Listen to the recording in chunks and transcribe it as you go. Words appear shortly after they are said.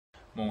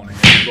Morning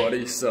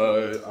everybody.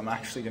 So I'm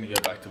actually going to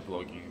go back to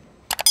vlogging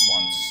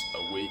once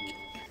a week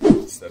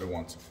instead of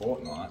once a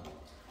fortnight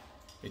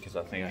because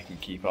I think I can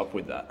keep up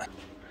with that.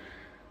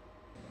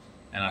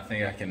 And I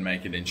think I can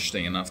make it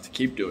interesting enough to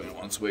keep doing it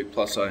once a week.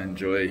 Plus I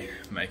enjoy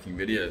making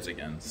videos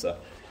again, so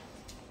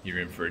you're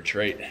in for a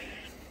treat.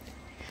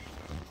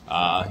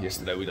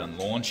 Yesterday we done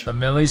launch. So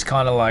Millie's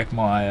kind of like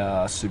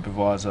my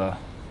supervisor.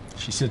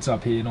 She sits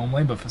up here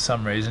normally, but for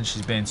some reason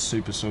she's been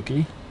super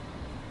sooky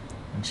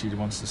and she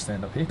wants to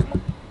stand up here. Come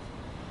on.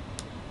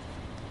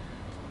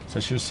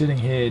 So she was sitting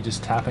here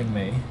just tapping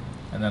me,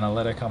 and then I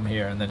let her come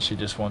here, and then she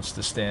just wants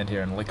to stand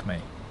here and lick me.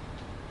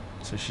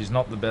 So she's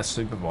not the best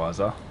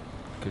supervisor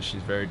because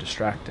she's very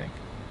distracting.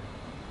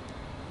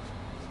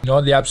 You know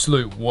what the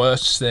absolute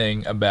worst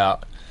thing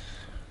about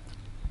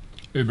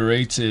Uber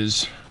Eats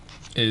is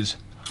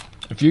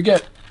if you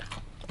get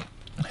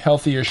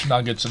healthy-ish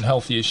nuggets and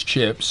healthy-ish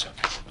chips,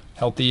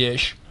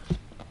 healthy-ish,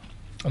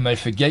 and they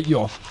forget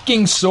your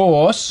fucking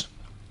sauce,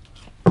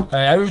 and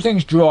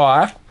everything's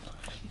dry,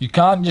 you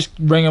can't just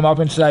ring them up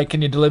and say,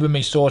 can you deliver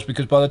me sauce?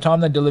 Because by the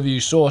time they deliver you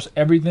sauce,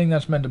 everything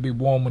that's meant to be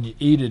warm when you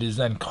eat it is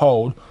then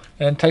cold,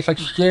 and it tastes like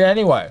shit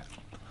anyway.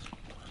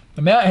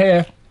 I'm out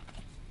here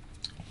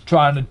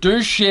trying to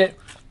do shit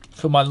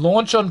for my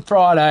launch on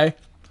Friday,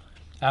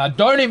 and I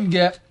don't even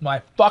get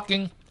my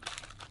fucking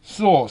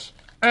sauce.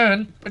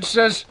 And it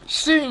says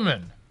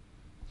semen.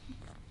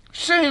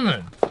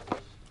 Semen.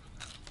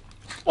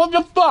 What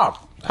the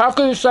fuck? How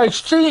can you say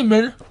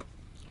semen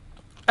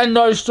and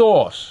no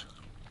sauce?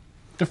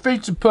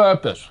 Defeats the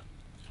purpose.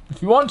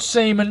 If you want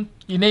semen,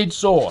 you need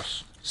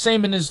sauce.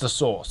 Semen is the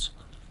sauce.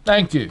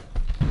 Thank you.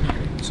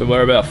 So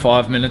we're about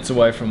 5 minutes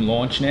away from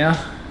launch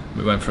now.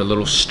 We went for a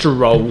little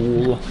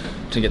stroll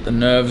to get the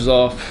nerves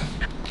off.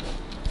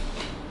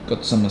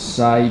 Got some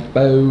acai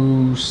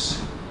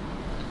bowls.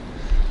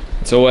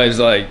 It's always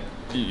like,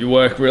 you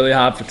work really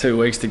hard for 2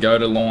 weeks to go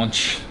to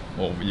launch.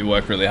 Well, you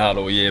work really hard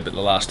all year, but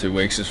the last 2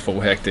 weeks is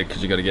full hectic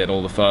because you got to get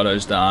all the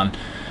photos done.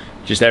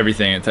 Just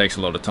everything, it takes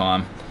a lot of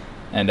time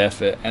and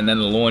effort. And then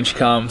the launch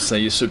comes, so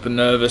you're super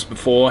nervous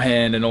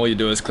beforehand, and all you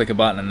do is click a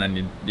button and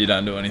then you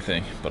don't do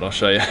anything. But I'll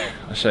show you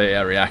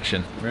our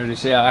reaction. Ready to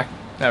see our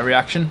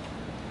reaction?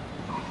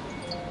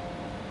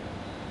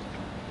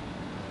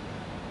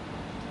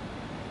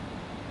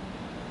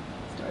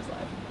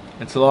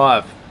 It's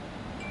live.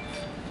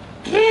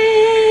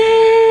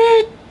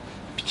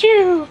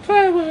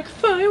 Fireworks,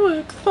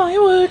 fireworks,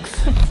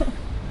 fireworks.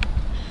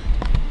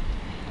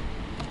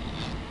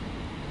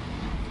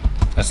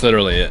 That's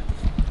literally it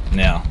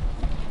now.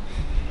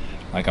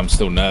 Like, I'm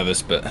still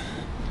nervous, but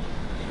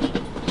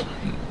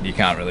you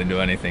can't really do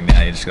anything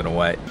now, you just gotta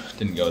wait.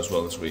 Didn't go as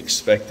well as we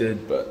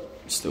expected, but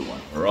still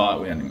went alright.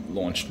 We only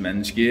launched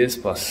men's gears,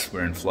 plus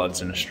we're in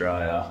floods in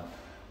Australia.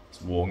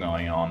 There's war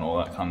going on, all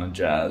that kind of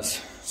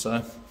jazz.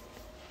 So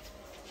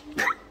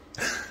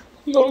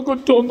not a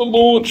good time to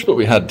launch, but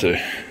we had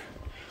to.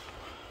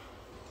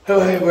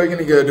 Anyway, we're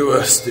gonna go do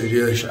a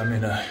studio shoot. I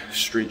mean a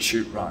street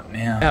shoot right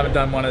now. I haven't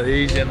done one of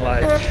these in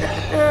like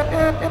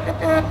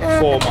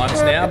 4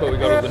 months now, but we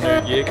got all the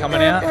new gear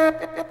coming out.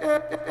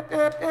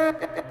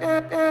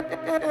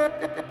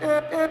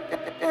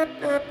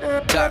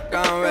 Duck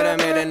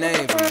already made a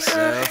name for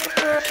myself.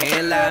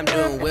 Can't lie, I'm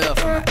doing well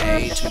for my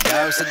age. My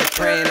dogs said they're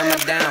praying on my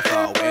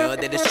downfall. Well,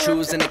 they just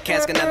choosing the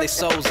casket, now they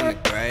souls in the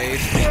grave.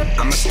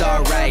 I'm a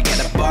star right,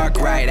 gotta bark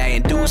right. I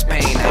induce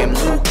pain, I am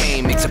Luke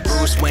Kane, mix a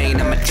Bruce Wayne.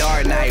 I'm a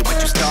dark knight,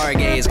 watch you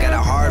stargaze. Got a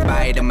hard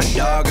bite, I'm a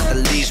dog at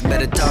the leash,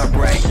 better talk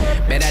right.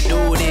 Bet I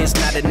do this,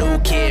 not a new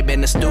kid,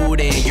 been a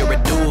student. You're a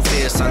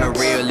doofus, on a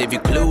real, if you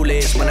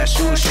clueless. When I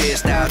shoot shit,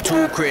 style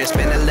too crisp,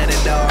 and I let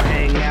it all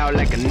hang out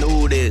like a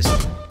nudist.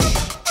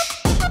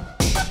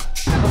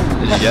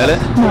 Did you get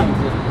it?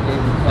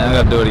 Now I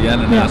gotta do it again,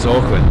 and now it's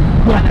awkward.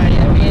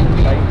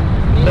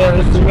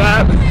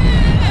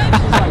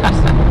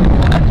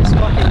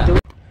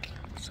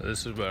 So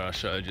this is where I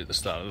showed you at the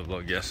start of the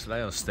vlog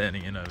yesterday. I was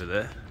standing in over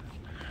there.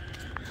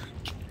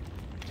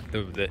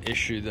 The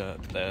issue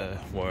that they're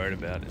worried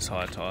about is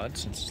high tide,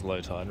 since it's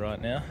low tide right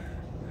now.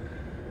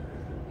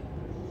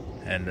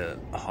 And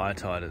high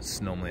tide is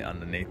normally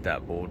underneath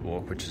that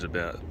boardwalk, which is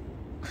about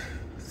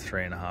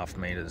 3.5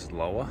 meters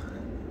lower.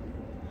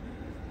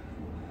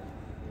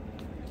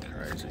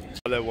 Crazy.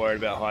 What they're worried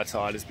about high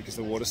tide is because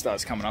the water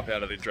starts coming up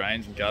out of the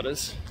drains and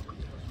gutters.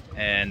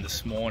 And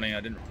this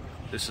morning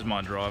this is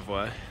my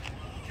driveway.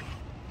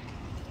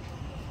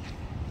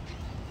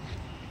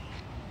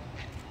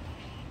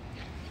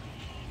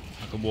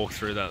 I could walk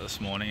through that this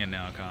morning and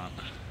now I can't.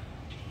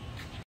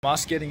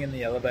 Us getting in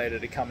the elevator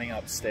to coming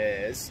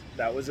upstairs,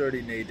 that was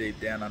already knee deep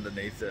down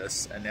underneath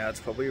us, and now it's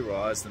probably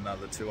rised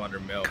another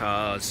 200 mil.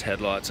 Cars'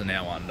 headlights are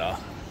now under.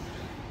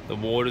 The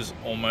water's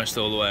almost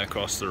all the way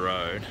across the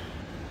road,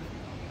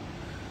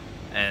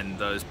 and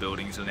those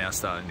buildings are now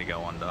starting to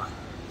go under.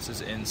 This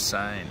is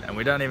insane, and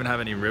we don't even have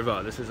any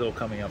river. This is all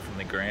coming up from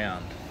the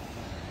ground.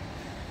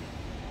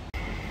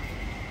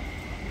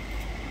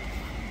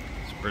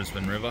 It's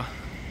Brisbane River.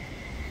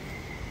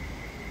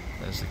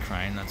 There's the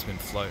crane that's been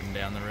floating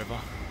down the river.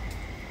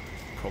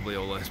 probably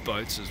all those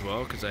boats as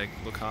well, because they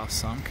look half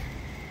sunk.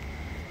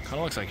 Kind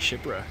of looks like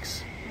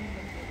shipwrecks.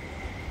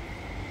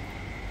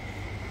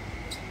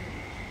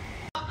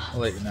 I'll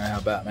let you know how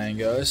Batman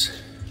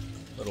goes.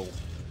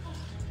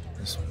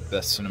 This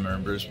best cinema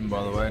in Brisbane,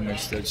 by the way,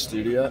 Newstead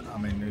Studio. I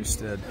mean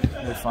Newstead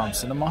Wood Farm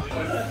Cinema.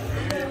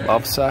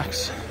 Love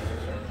sacks.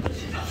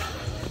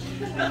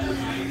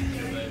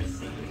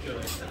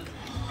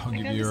 I'll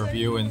give you a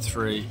review in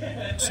 3,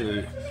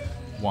 2,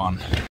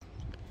 1.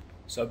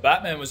 So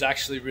Batman was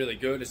actually really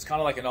good. It's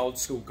kind of like an old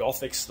school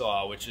Gothic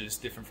style, which is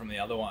different from the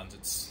other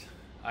ones.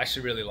 I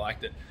actually really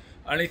liked it.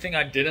 Only thing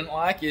I didn't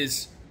like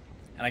is,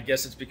 and I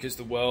guess it's because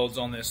the world's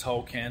on this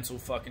whole cancel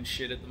fucking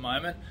shit at the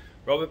moment,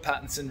 Robert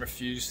Pattinson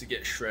refused to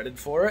get shredded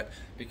for it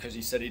because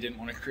he said he didn't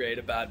want to create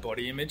a bad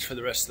body image for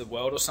the rest of the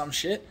world or some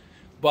shit.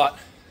 But,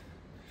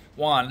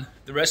 one,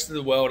 the rest of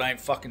the world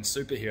ain't fucking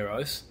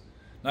superheroes.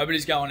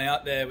 Nobody's going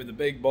out there with a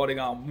big body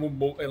going, whoop,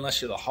 whoop,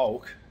 unless you're the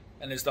Hulk.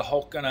 And is the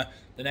Hulk gonna,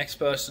 the next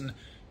person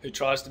who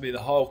tries to be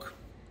the Hulk,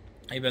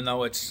 even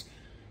though it's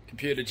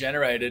computer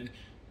generated,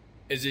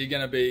 is he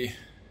gonna be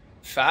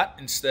fat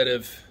instead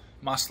of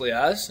muscly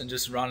as and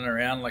just running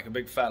around like a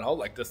big fat Hulk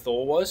like the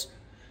Thor was?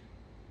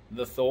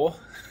 The Thor?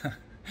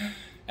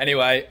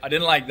 Anyway, I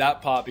didn't like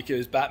that part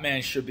because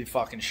Batman should be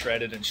fucking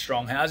shredded and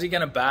strong. How's he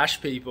gonna bash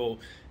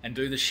people and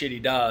do the shit he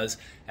does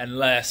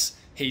unless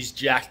he's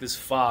jacked as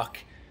fuck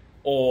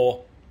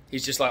or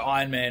he's just like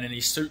Iron Man and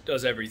his suit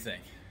does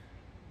everything?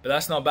 But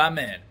that's not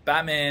Batman.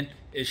 Batman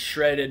is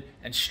shredded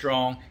and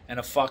strong and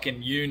a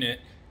fucking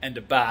unit and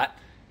a bat,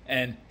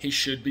 and he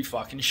should be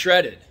fucking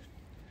shredded.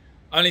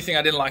 Only thing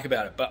I didn't like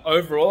about it. But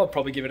overall, I'd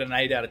probably give it an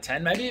 8 out of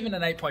 10, maybe even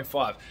an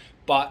 8.5.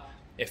 But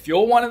if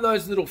you're one of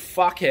those little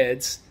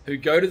fuckheads who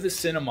go to the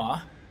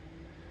cinema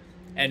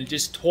and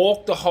just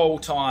talk the whole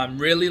time,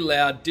 really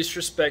loud,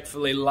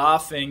 disrespectfully,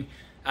 laughing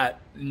at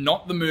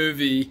not the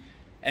movie,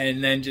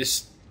 and then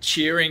just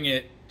cheering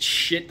at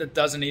shit that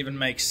doesn't even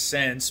make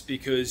sense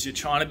because you're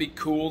trying to be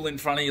cool in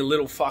front of your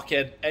little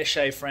fuckhead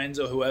Eshe friends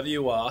or whoever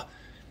you are,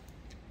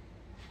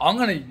 I'm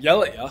going to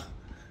yell at you.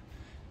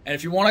 And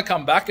if you want to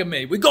come back at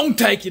me, we're going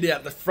to take you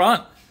out the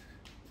front.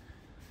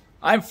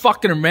 I ain't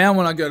fucking around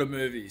when I go to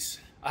movies.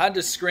 I had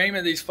to scream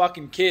at these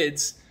fucking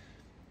kids.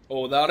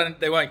 Or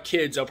they weren't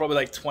kids. They were probably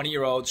like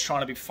 20-year-olds trying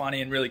to be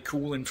funny and really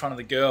cool in front of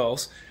the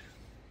girls.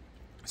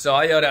 So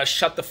I yelled out,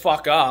 shut the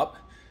fuck up.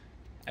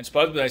 And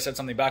supposedly they said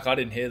something back. I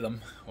didn't hear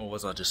them. Or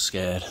was I just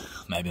scared?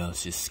 Maybe I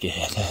was just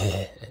scared.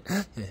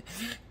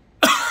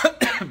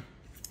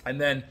 And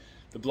then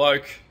the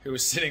bloke who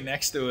was sitting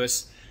next to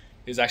us,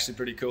 he was actually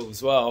pretty cool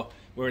as well.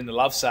 We're in the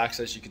love sacks,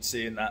 as you could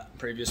see in that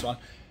previous one.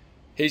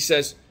 He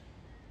says,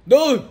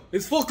 no,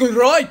 it's fucking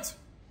right.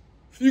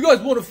 If you guys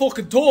want to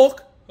fucking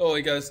talk. Oh,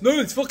 he goes, no,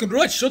 it's fucking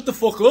right. Shut the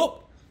fuck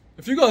up.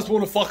 If you guys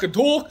want to fucking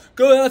talk,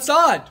 go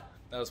outside.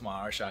 That was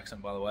my Irish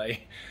accent, by the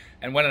way.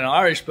 And when an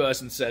Irish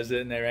person says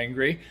it and they're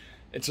angry,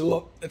 it's a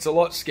lot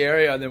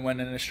scarier than when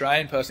an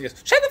Australian person goes,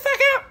 shut the fuck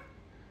up.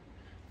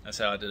 That's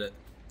how I did it.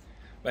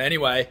 But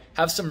anyway,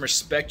 have some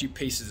respect, you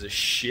pieces of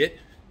shit.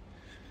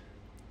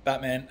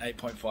 Batman,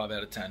 8.5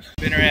 out of 10.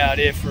 Been out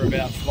here for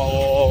about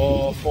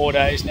 4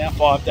 days now,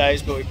 5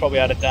 days, but we probably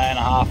had a day and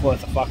a half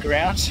worth of fuck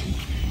arounds.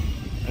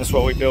 That's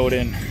what we build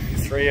in,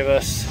 3 of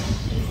us,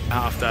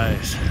 half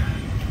days.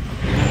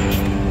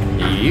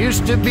 He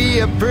used to be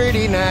a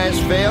pretty nice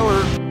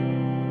feller,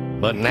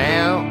 but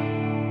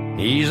now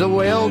he's a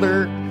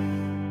welder.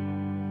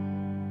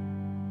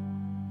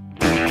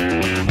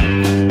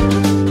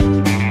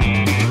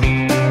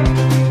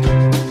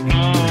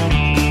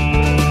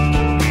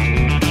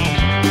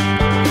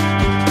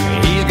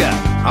 He's got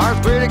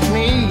arthritic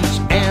knees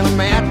and a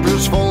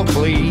mattress full of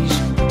fleas.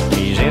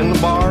 He's in the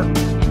bar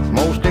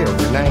most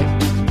every night.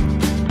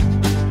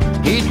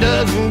 He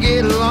doesn't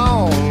get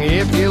along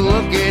if you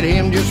look at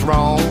him just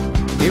wrong.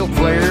 He'll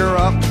flare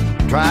up,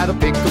 try to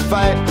pick a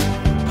fight.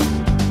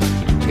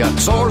 He's got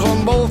sores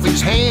on both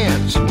his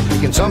hands, he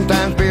can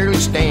sometimes barely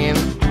stand.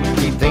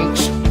 He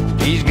thinks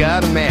he's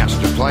got a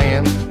master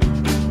plan.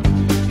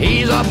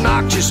 He's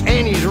obnoxious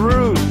and he's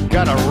rude,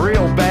 got a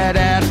real bad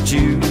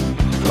attitude,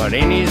 but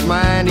in his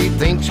mind he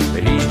thinks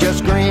that he's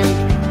just grand.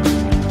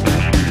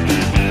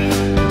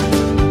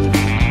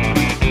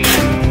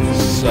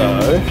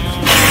 So,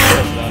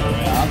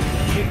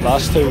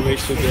 last 2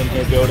 weeks we've been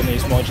here building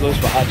these modulars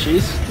for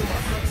Hutchies.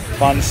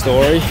 Fun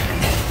story.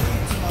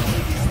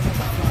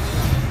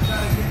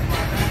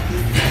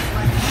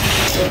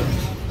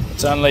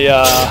 It's only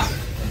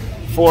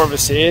 4 of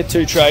us here,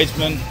 2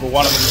 tradesmen, well,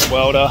 one of them's a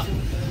welder,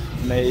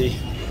 me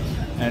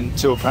and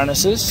 2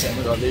 apprentices, and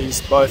we've got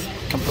these both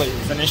completely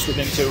finished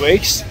within 2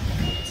 weeks.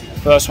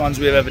 First ones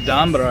we've ever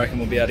done, but I reckon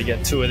we'll be able to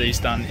get 2 of these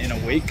done in a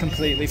week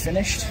completely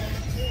finished.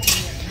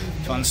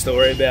 Fun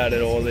story about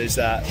it all is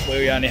that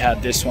we only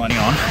had this one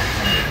on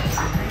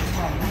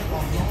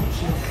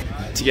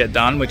to get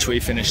done, which we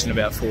finished in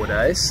about 4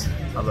 days,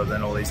 other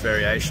than all these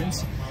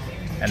variations.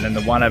 And then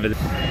the one over there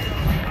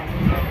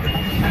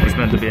was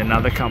meant to be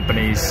another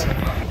company's,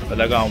 but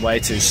they're going way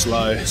too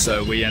slow,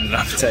 so we ended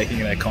up taking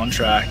their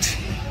contract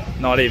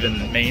not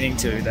even meaning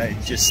to. They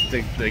just,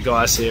 the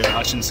guys here at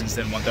Hutchinson's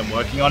didn't want them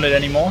working on it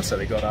anymore, so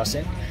they got us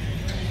in.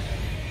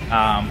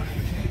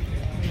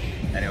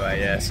 Anyway,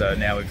 yeah, so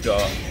now we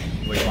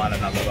won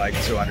another like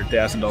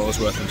 $200,000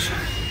 worth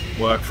of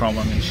work from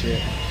them and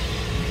shit.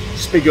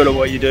 Just be good at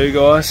what you do,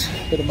 guys.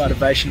 Bit of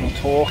motivational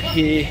talk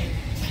here.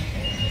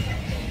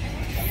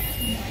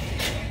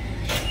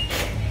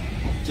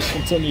 Just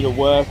continue to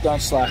work,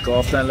 don't slack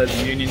off, don't let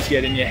the unions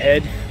get in your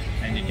head,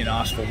 and you can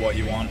ask for what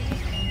you want.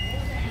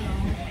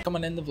 Come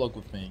on, end the vlog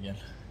with me again.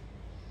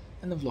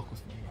 End the vlog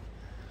with me again.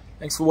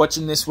 Thanks for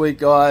watching this week,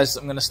 guys.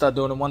 I'm going to start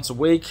doing it once a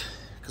week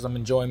because I'm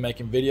enjoying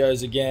making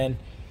videos again.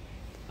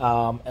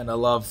 And I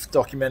love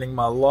documenting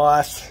my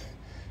life.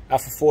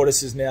 Alpha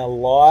Fortis is now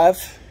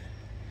live.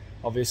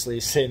 Obviously,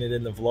 you've seen it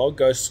in the vlog.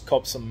 Go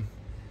cop some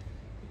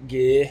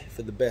gear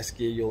for the best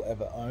gear you'll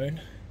ever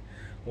own.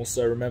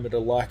 Also, remember to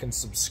like and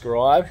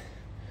subscribe.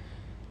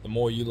 The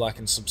more you like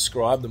and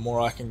subscribe, the more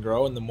I can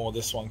grow and the more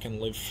this one can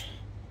live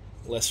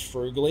less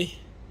frugally.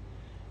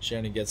 She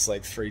only gets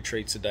like 3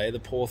 treats a day, the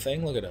poor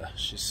thing. Look at her.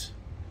 She's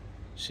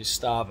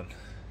starving.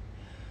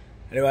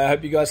 Anyway, I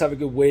hope you guys have a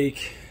good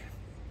week,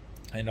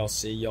 and I'll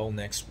see y'all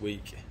next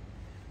week.